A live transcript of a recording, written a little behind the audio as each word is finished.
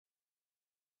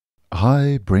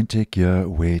Hi, BrenTech here,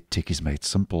 where tech is made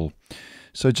simple.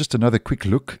 So just another quick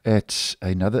look at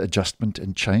another adjustment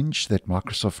and change that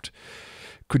Microsoft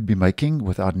could be making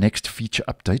with our next feature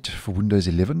update for Windows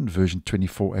 11 version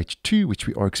 24H2, which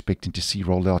we are expecting to see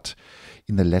rolled out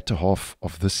in the latter half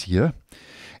of this year.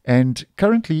 And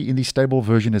currently in the stable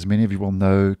version, as many of you will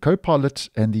know, Copilot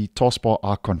and the taskbar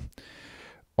icon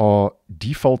are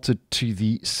defaulted to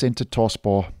the center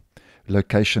taskbar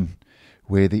location,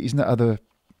 where there is no other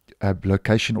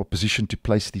location or position to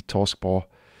place the taskbar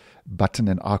button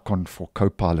and icon for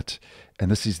Copilot,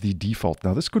 and this is the default.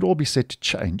 Now this could all be set to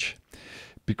change,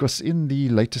 because in the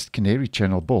latest Canary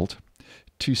channel build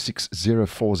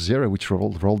 26040, which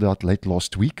rolled out late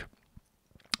last week,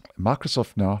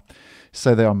 Microsoft now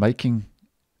say they are making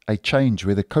a change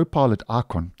where the Copilot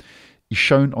icon is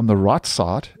shown on the right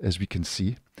side, as we can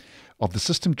see, of the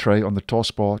system tray on the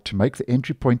taskbar, to make the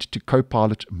entry point to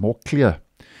Copilot more clear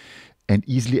and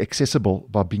easily accessible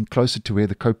by being closer to where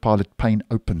the Copilot pane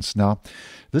opens. Now,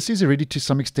 this is already to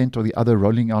some extent or the other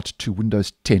rolling out to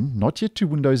Windows 10, not yet to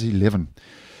Windows 11.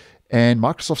 And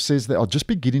Microsoft says they are just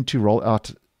beginning to roll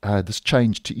out this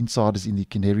change to insiders in the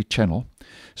Canary channel.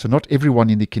 So not everyone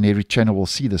in the Canary channel will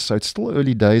see this. So it's still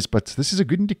early days, but this is a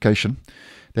good indication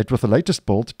that with the latest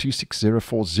build,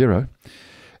 26040,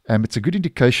 it's a good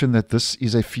indication that this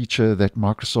is a feature that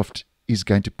Microsoft is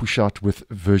going to push out with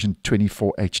version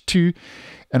 24H2.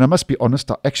 And I must be honest,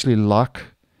 I actually like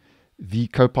the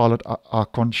Copilot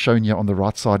icon shown here on the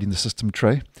right side in the system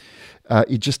tray.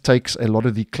 It just takes a lot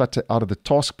of the clutter out of the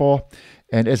taskbar,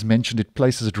 and as mentioned, it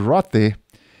places it right there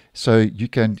so you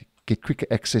can get quicker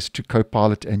access to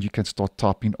Copilot and you can start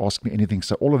typing, ask me anything.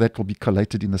 So all of that will be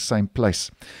collated in the same place.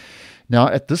 Now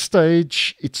at this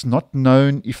stage, it's not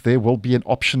known if there will be an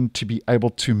option to be able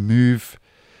to move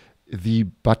the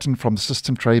button from the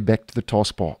system tray back to the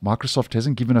taskbar. Microsoft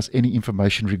hasn't given us any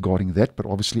information regarding that, but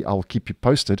obviously I'll keep you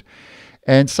posted.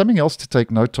 And something else to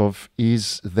take note of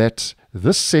is that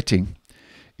this setting,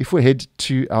 if we head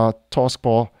to our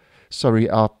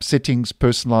our settings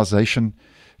personalization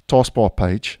taskbar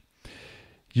page,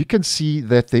 you can see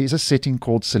that there is a setting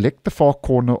called select the far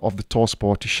corner of the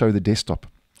taskbar to show the desktop.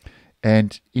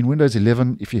 And in Windows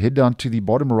 11, if you head down to the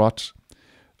bottom right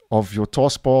of your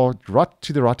taskbar, right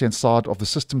to the right hand side of the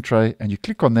system tray, and you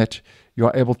click on that, you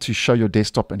are able to show your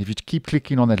desktop. And if you keep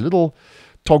clicking on that little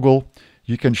toggle,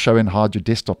 you can show and hide your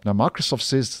desktop. Now Microsoft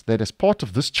says that as part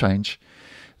of this change,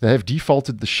 they have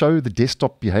defaulted the show the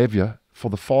desktop behavior for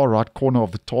the far right corner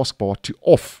of the taskbar to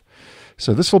off.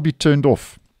 So this will be turned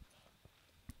off.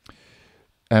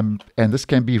 And this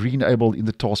can be re-enabled in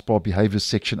the taskbar behaviors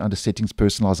section under settings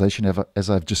personalization, as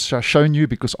I've just shown you,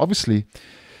 because obviously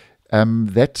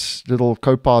that little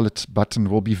Copilot button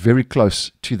will be very close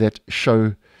to that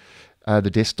show the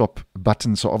desktop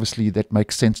button. So obviously that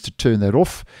makes sense to turn that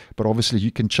off, but obviously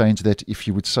you can change that if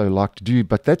you would so like to do.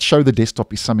 But that show the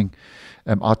desktop is something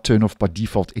I turn off by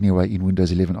default anyway in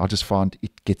Windows 11. I just find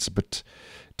it gets a bit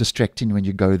distracting when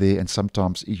you go there, and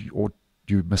sometimes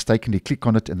you mistakenly click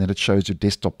on it and then it shows your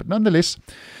desktop. But nonetheless,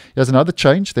 there's another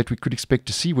change that we could expect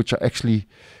to see, which I actually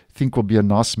think will be a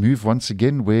nice move once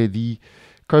again, where the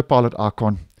Copilot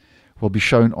icon will be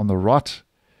shown on the right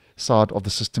side of the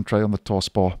system tray on the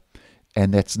taskbar,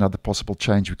 and that's another possible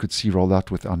change we could see roll out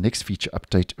with our next feature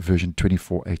update version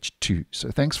 24H2.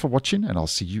 So thanks for watching, and I'll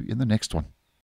see you in the next one.